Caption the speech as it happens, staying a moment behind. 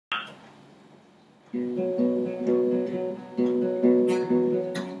I'm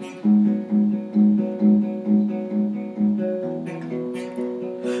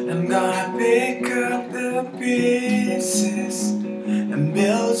gonna pick up the pieces and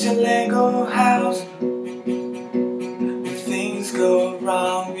build your Lego house. If things go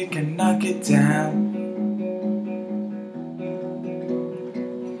wrong, we can knock it down.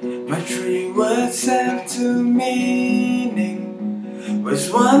 My 3 words have 2 meaning.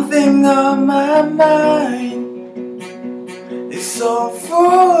 Was one thing on my mind. It's all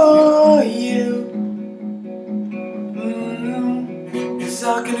for you. It's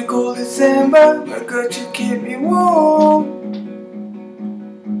dark in the cold December, but could you keep me warm?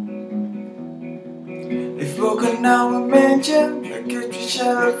 If broken now a manger, but could you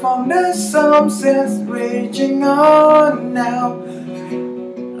shelter from the storms that's raging on now?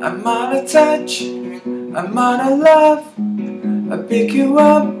 I'm out of touch, I'm out of love. I pick you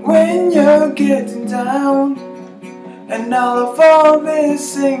up when you're getting down. And all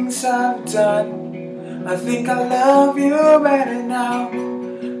these things I've done, I think I love you better now.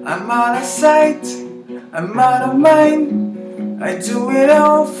 I'm out of sight, I'm out of mind. I do it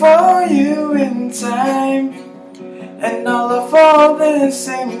all for you in time. And all these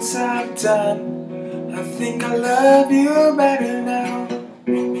things I've done, I think I love you better now.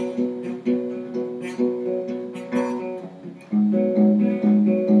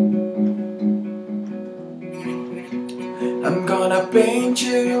 I'm gonna paint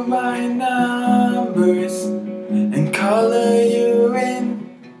you my numbers and color you in.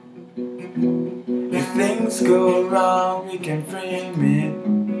 If things go wrong, we can frame it,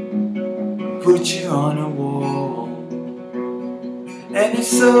 put you on a wall. And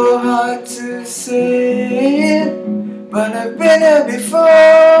it's so hard to say it, but I've been here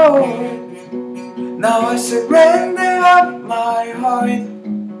before. Now I surrender up my heart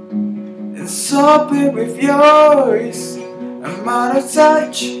and swap it with yours. I'm out of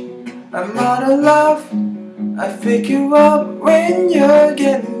touch, I'm out of love. I pick you up when you're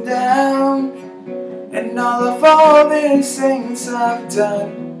getting down. And all these things I've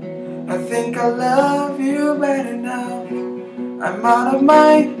done, I think I love you better now. I'm out of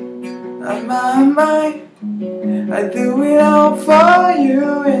mind, I'm out of mind. I do it all for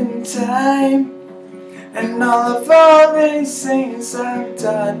you in time. And all these things I've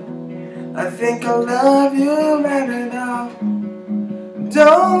done, I think I love you better now.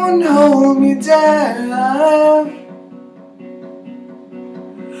 Don't hold me down.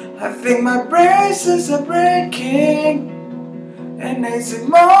 I think my braces are breaking, and it's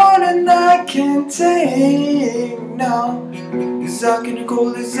more than I can take. No, it's dark in the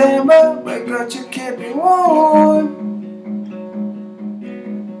cold December, but God, you keep me warm.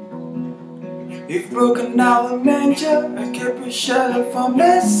 You've broken out the manger, I keep you shelter from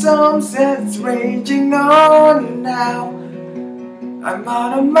the storms that's raging on now. I'm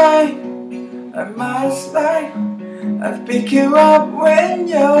out of mind, I'm out of sight. I pick you up when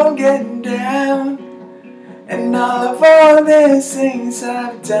you're getting down. And all these things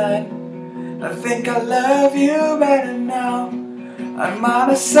I've done, I think I love you better now. I'm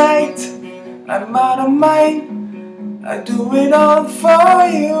out of sight, I'm out of mind. I do it all for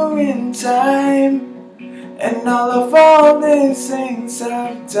you in time. And all these things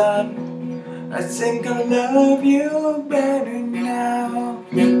I've done, I think I love you better now.